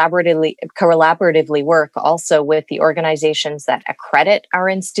we collaboratively work also with the organizations that accredit our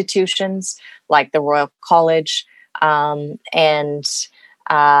institutions, like the Royal College, and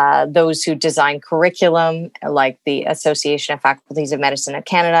those who design curriculum, like the Association of Faculties of Medicine of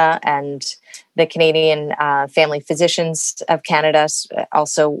Canada and the Canadian Family Physicians of Canada,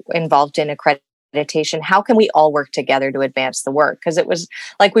 also involved in accreditation. How can we all work together to advance the work? Because it was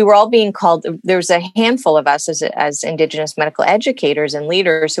like we were all being called, there's a handful of us as Indigenous medical educators and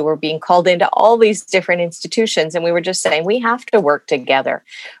leaders who were being called into all these different institutions. And we were just saying, we have to work together.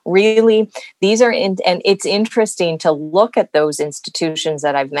 Really, these are, and it's interesting to look at those institutions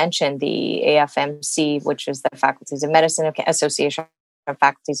that I've mentioned, the AFMC, which is the Faculties of Medicine Association of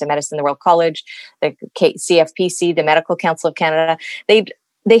Faculties of Medicine, the Royal College, the CFPC, the Medical Council of Canada.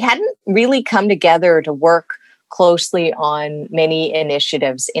 They hadn't really come together to work closely on many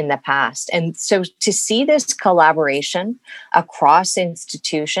initiatives in the past. And so to see this collaboration across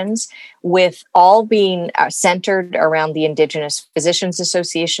institutions with all being centered around the Indigenous Physicians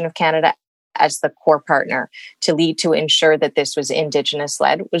Association of Canada as the core partner to ensure that this was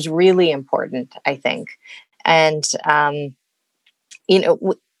Indigenous-led was really important, I think. And,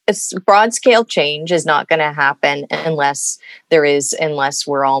 broad scale change is not going to happen unless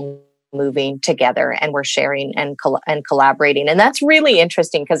we're all moving together and we're sharing and collaborating. And that's really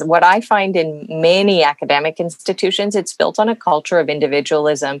interesting because what I find in many academic institutions, it's built on a culture of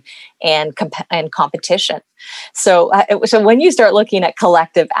individualism and competition. So when you start looking at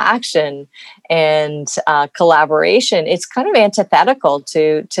collective action and collaboration, it's kind of antithetical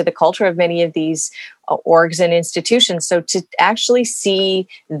to the culture of many of these orgs and institutions. So to actually see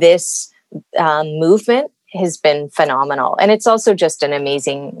this movement has been phenomenal. And it's also just an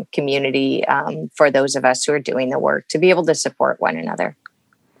amazing community for those of us who are doing the work to be able to support one another.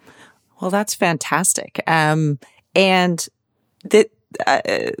 Well, that's fantastic. And the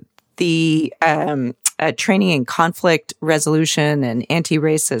training in conflict resolution and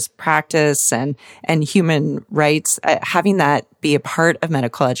anti-racist practice and human rights, having that be a part of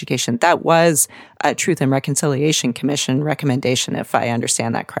medical education, that was a Truth and Reconciliation Commission recommendation, if I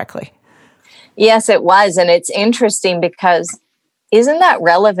understand that correctly. Yes, it was. And it's interesting because isn't that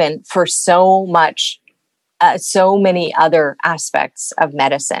relevant for so much so many other aspects of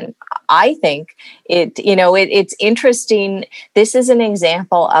medicine. I think it's interesting. This is an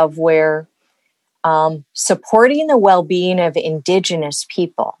example of where supporting the well-being of Indigenous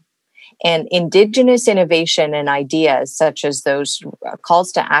people and Indigenous innovation and ideas, such as those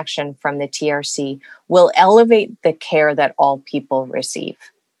calls to action from the TRC, will elevate the care that all people receive.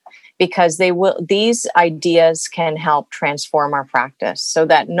 Because these ideas can help transform our practice, so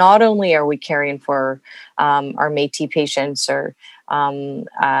that not only are we caring for our Métis patients or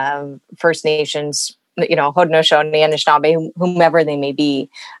First Nations, Haudenosaunee, Anishinaabe, whomever they may be,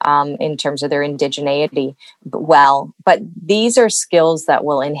 in terms of their indigeneity, but these are skills that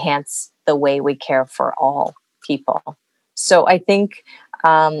will enhance the way we care for all people. So I think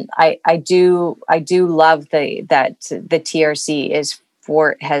I do love that the TRC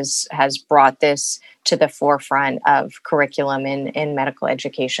has brought this to the forefront of curriculum in medical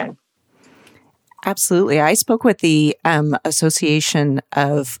education. Absolutely. I spoke with the Association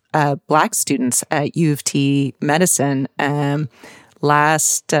of Black Students at U of T Medicine about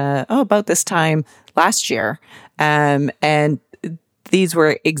this time last year. And these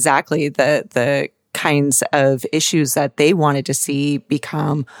were exactly the kinds of issues that they wanted to see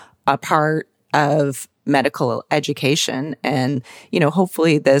become a part of medical education. And,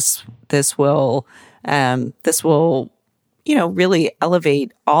 hopefully this will really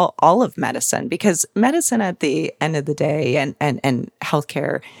elevate all of medicine, because medicine at the end of the day and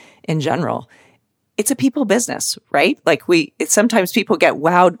healthcare in general, it's a people business, right? Like sometimes people get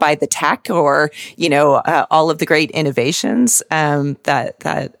wowed by the tech or, all of the great innovations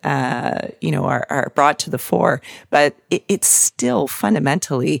that are brought to the fore, but it's still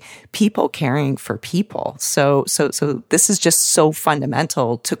fundamentally people caring for people. So this is just so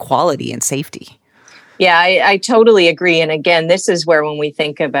fundamental to quality and safety. Yeah, I totally agree. And again, this is where when we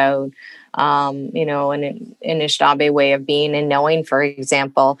think about, an Anishinaabe way of being and knowing, for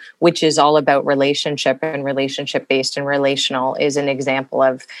example, which is all about relationship and relationship-based and relational, is an example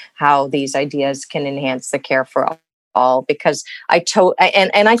of how these ideas can enhance the care for all. Because I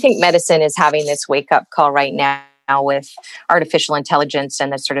think medicine is having this wake-up call right now with artificial intelligence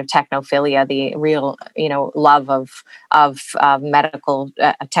and the sort of technophilia, the real, love of medical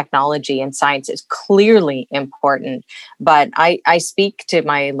technology and science is clearly important. But I speak to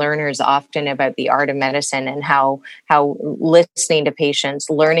my learners often about the art of medicine and how listening to patients,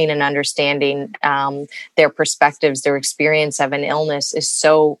 learning and understanding their perspectives, their experience of an illness is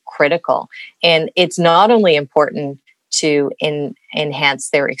so critical. And it's not only important to enhance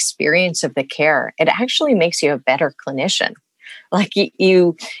their experience of the care, it actually makes you a better clinician. Like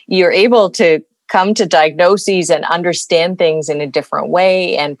you're able to come to diagnoses and understand things in a different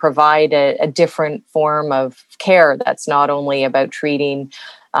way and provide a different form of care that's not only about treating,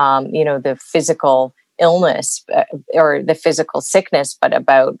 the physical illness or the physical sickness, but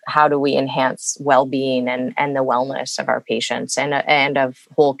about how do we enhance well-being and the wellness of our patients and of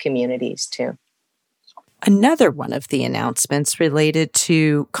whole communities too. Another one of the announcements related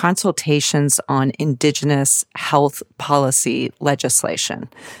to consultations on Indigenous health policy legislation.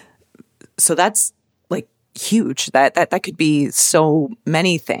 So that's like huge. That could be so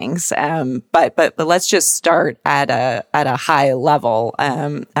many things. But let's just start at a high level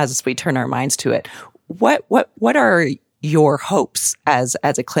as we turn our minds to it. What are your hopes as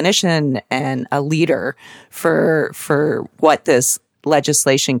a clinician and a leader for what this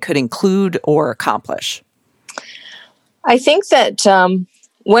legislation could include or accomplish? I think that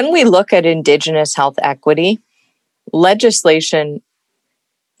when we look at Indigenous health equity, legislation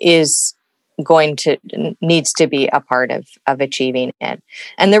needs to be a part of achieving it.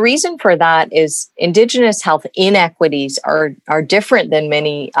 And the reason for that is Indigenous health inequities are different than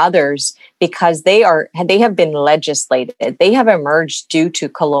many others because they have been legislated. They have emerged due to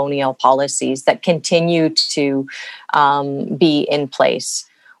colonial policies that continue to be in place,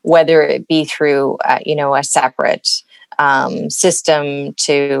 whether it be through a separate system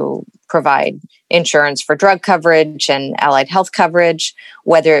to provide insurance for drug coverage and allied health coverage,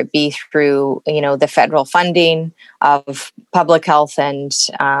 whether it be through, the federal funding of public health and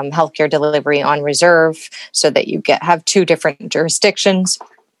healthcare delivery on reserve so that you have two different jurisdictions.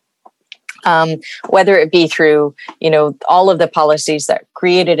 Whether it be through, all of the policies that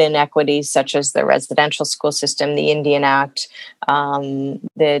created inequities, such as the residential school system, the Indian Act, the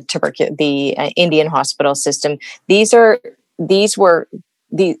Indian hospital system.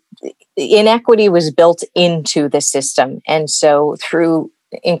 The inequity was built into the system, and so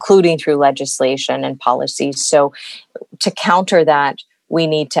including through legislation and policies. So, to counter that, we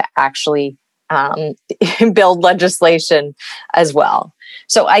need to actually build legislation as well.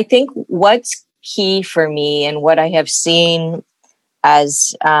 So I think what's key for me, and what I have seen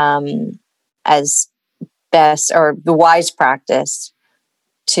as best or the wise practice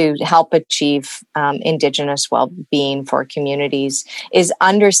to help achieve Indigenous well-being for communities, is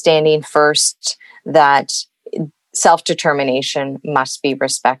understanding first that self-determination must be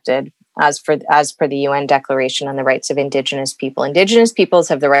respected. As per the UN Declaration on the Rights of Indigenous People, Indigenous peoples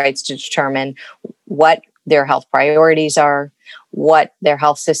have the rights to determine what their health priorities are, what their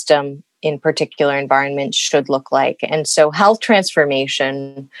health system in particular environments should look like. And so health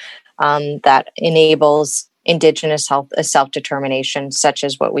transformation that enables Indigenous health self-determination, such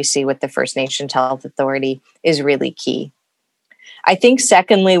as what we see with the First Nations Health Authority, is really key. I think,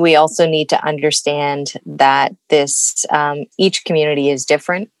 secondly, we also need to understand that each community is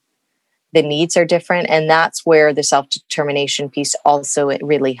different. The needs are different. And that's where the self-determination piece also, it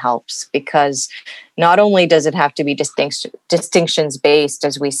really helps, because not only does it have to be distinctions based,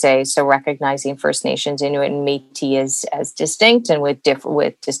 as we say, so recognizing First Nations, Inuit, and Métis as distinct and with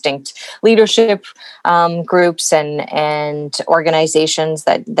distinct leadership groups and organizations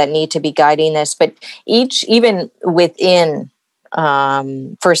that need to be guiding this, but even within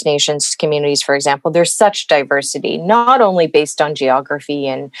First Nations communities, for example, there's such diversity, not only based on geography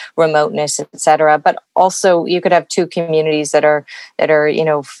and remoteness, etc., but also you could have two communities that are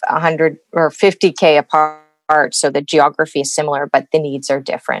 100 or 50K apart, so the geography is similar, but the needs are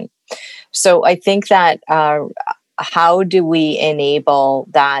different. So I think that how do we enable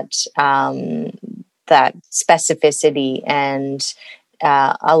that specificity and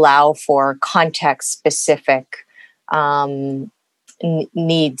allow for context-specific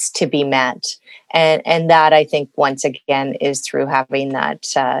needs to be met, and that, I think, once again, is through having that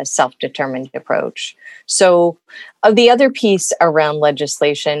self-determined approach. So the other piece around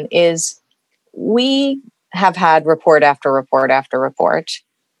legislation is we have had report after report after report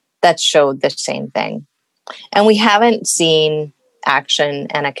that showed the same thing, and we haven't seen action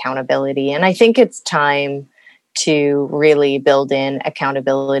and accountability. And I think it's time to really build in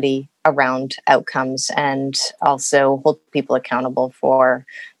accountability around outcomes and also hold people accountable for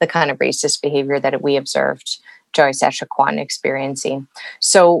the kind of racist behavior that we observed Joyce Echaquan experiencing.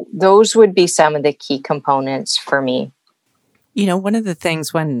 So those would be some of the key components for me. One of the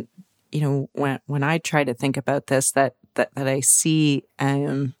things when I try to think about this that I see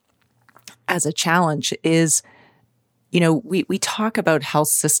as a challenge is, we talk about health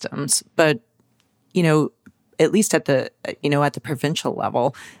systems, but at least at the provincial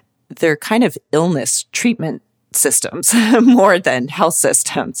level, they're kind of illness treatment systems more than health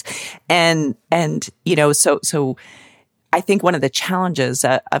systems. And so I think one of the challenges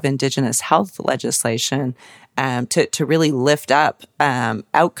of Indigenous health legislation to really lift up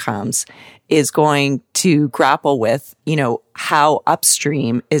outcomes is going to grapple with, how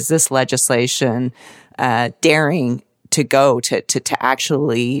upstream is this legislation daring to go to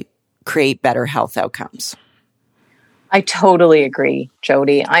actually create better health outcomes. I totally agree,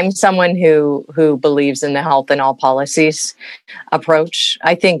 Jody. I'm someone who believes in the health in all policies approach.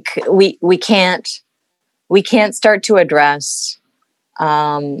 I think we can't start to address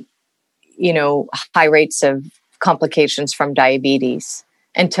high rates of complications from diabetes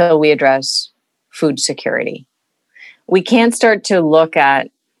until we address food security. We can't start to look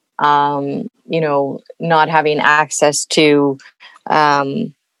at not having access to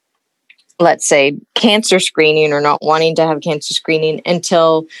let's say cancer screening, or not wanting to have cancer screening,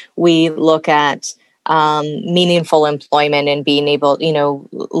 until we look at meaningful employment and being able,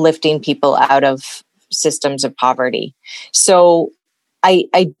 lifting people out of systems of poverty. So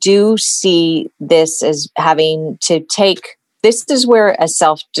I do see this as having to take, this is where a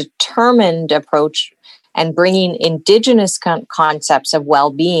self-determined approach and bringing Indigenous concepts of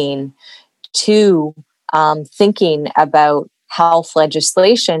well-being to thinking about health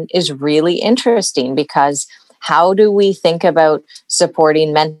legislation is really interesting, because how do we think about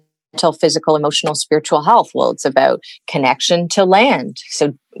supporting mental, physical, emotional, spiritual health? Well, it's about connection to land.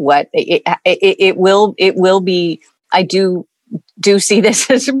 So what it will be, I do see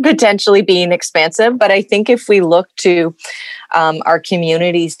this as potentially being expansive, but I think if we look to our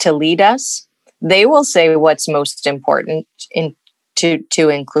communities to lead us, they will say what's most important to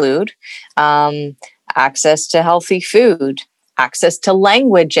include access to healthy food, access to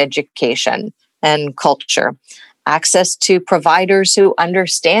language education and culture, access to providers who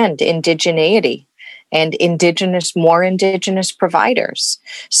understand indigeneity and more Indigenous providers.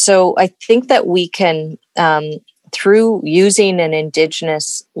 So I think that we can, through using an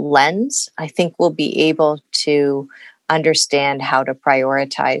Indigenous lens, I think we'll be able to understand how to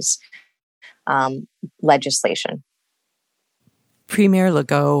prioritize legislation. Premier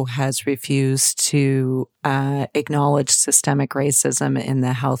Legault has refused to acknowledge systemic racism in the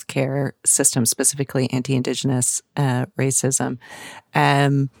healthcare system, specifically anti-Indigenous racism.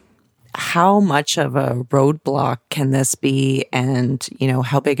 How much of a roadblock can this be? And,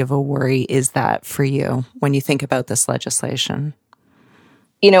 how big of a worry is that for you when you think about this legislation?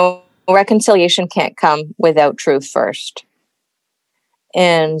 Reconciliation can't come without truth first.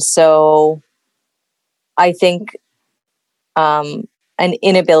 And so I think an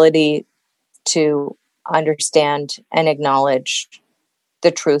inability to understand and acknowledge the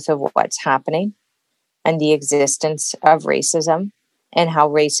truth of what's happening and the existence of racism and how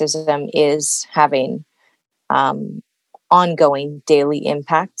racism is having ongoing daily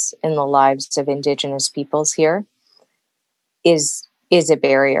impacts in the lives of Indigenous peoples here is a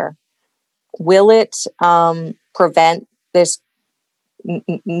barrier. Will it prevent this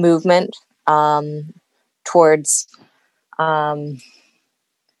movement towards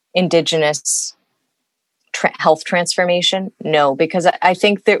Indigenous health transformation? No, because I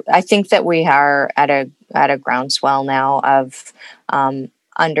think that we are at a groundswell now of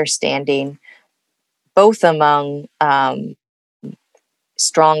understanding, both among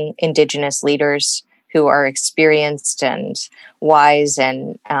strong Indigenous leaders who are experienced and wise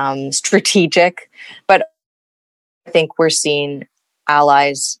and strategic, but I think we're seeing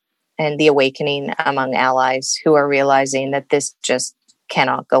allies and the awakening among allies who are realizing that this just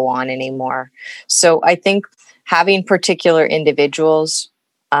cannot go on anymore. So I think having particular individuals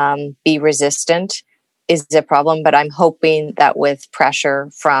be resistant is a problem, but I'm hoping that with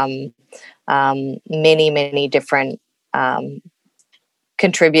pressure from many, many different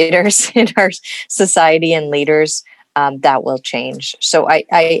contributors in our society and leaders, that will change. So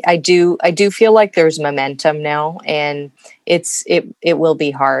I do feel like there's momentum now, and it will be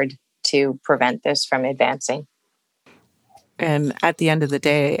hard to prevent this from advancing. And at the end of the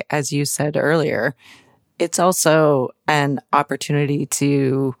day, as you said earlier, it's also an opportunity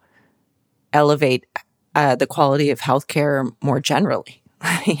to elevate the quality of healthcare more generally.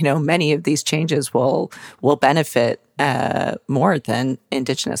 Many of these changes will benefit more than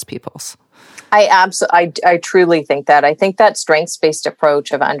Indigenous peoples. I truly think that. I think that strengths-based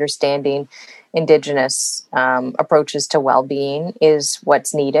approach of understanding Indigenous approaches to well-being is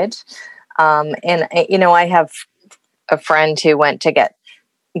what's needed. And I have a friend who went to get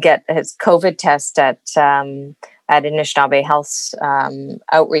his COVID test at Anishinaabe Health's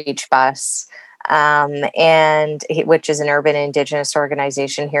outreach bus, which is an urban Indigenous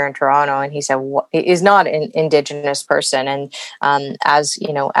organization here in Toronto. And he said, he's not an Indigenous person. And as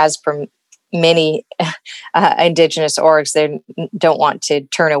per many Indigenous orgs, they don't want to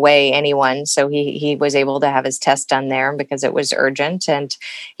turn away anyone. So he was able to have his test done there because it was urgent. And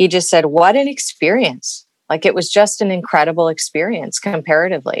he just said, what an experience. Like, it was just an incredible experience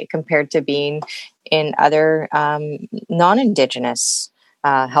comparatively compared to being in other non-Indigenous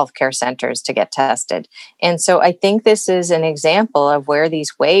healthcare centers to get tested. And so I think this is an example of where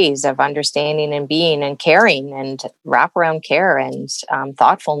these ways of understanding and being and caring and wraparound care and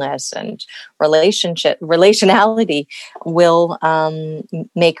thoughtfulness and relationality will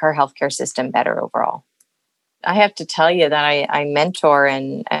make our healthcare system better overall. I have to tell you that I mentor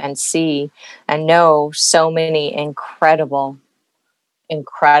and see and know so many incredible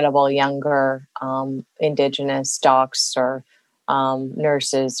younger Indigenous docs or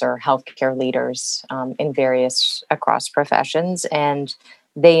nurses or healthcare leaders in various across professions, and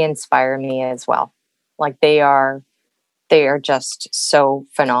they inspire me as well. Like, they are just so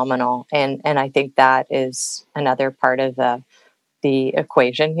phenomenal, and I think that is another part of the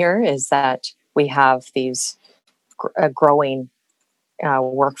equation here, is that we have a growing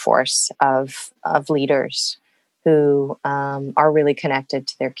workforce of leaders who are really connected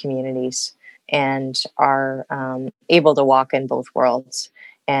to their communities and are able to walk in both worlds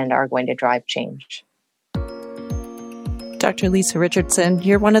and are going to drive change. Dr. Lisa Richardson,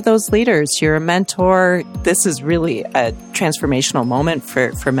 you're one of those leaders. You're a mentor. This is really a transformational moment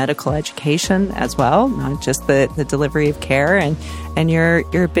for medical education as well, not just the delivery of care. And you're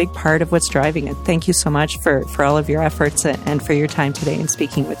a big part of what's driving it. Thank you so much for all of your efforts and for your time today and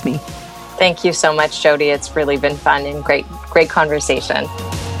speaking with me. Thank you so much, Jody. It's really been fun and great conversation.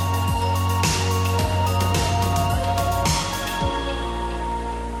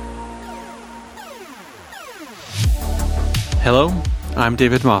 Hello, I'm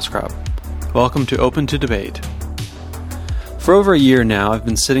David Moskrop. Welcome to Open to Debate. For over a year now, I've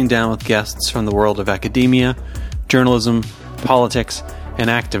been sitting down with guests from the world of academia, journalism, politics, and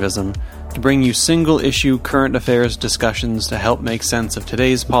activism to bring you single-issue current affairs discussions to help make sense of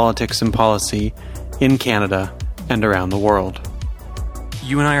today's politics and policy in Canada and around the world.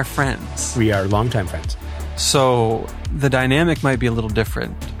 you and I are friends. We are longtime friends. So the dynamic might be a little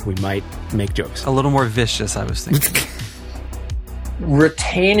different. We might make jokes. A little more vicious, I was thinking.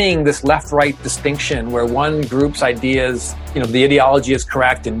 Retaining this left-right distinction where one group's ideas, the ideology is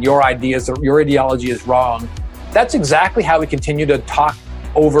correct and your ideology is wrong. That's exactly how we continue to talk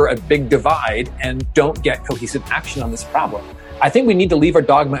over a big divide and don't get cohesive action on this problem. I think we need to leave our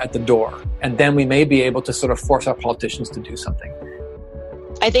dogma at the door, and then we may be able to sort of force our politicians to do something.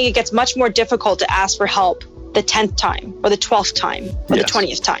 I think it gets much more difficult to ask for help the 10th time or the 12th time or the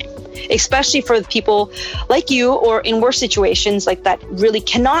 20th time, especially for people like you or in worse situations like that really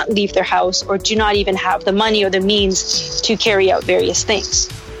cannot leave their house or do not even have the money or the means to carry out various things.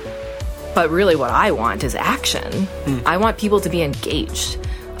 But really what I want is action. I want people to be engaged.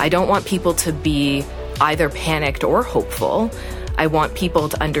 I don't want people to be either panicked or hopeful. I want people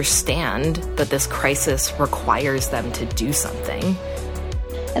to understand that this crisis requires them to do something.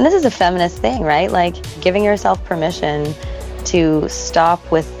 And this is a feminist thing, right? Like giving yourself permission to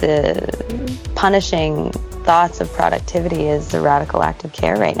stop with the punishing thoughts of productivity is a radical act of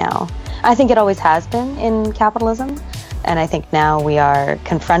care right now. I think it always has been in capitalism. And I think now we are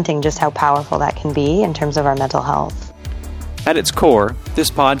confronting just how powerful that can be in terms of our mental health. At its core, this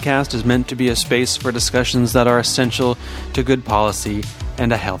podcast is meant to be a space for discussions that are essential to good policy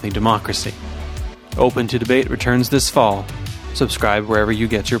and a healthy democracy. Open to Debate returns this fall. Subscribe wherever you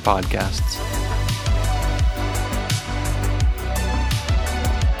get your podcasts.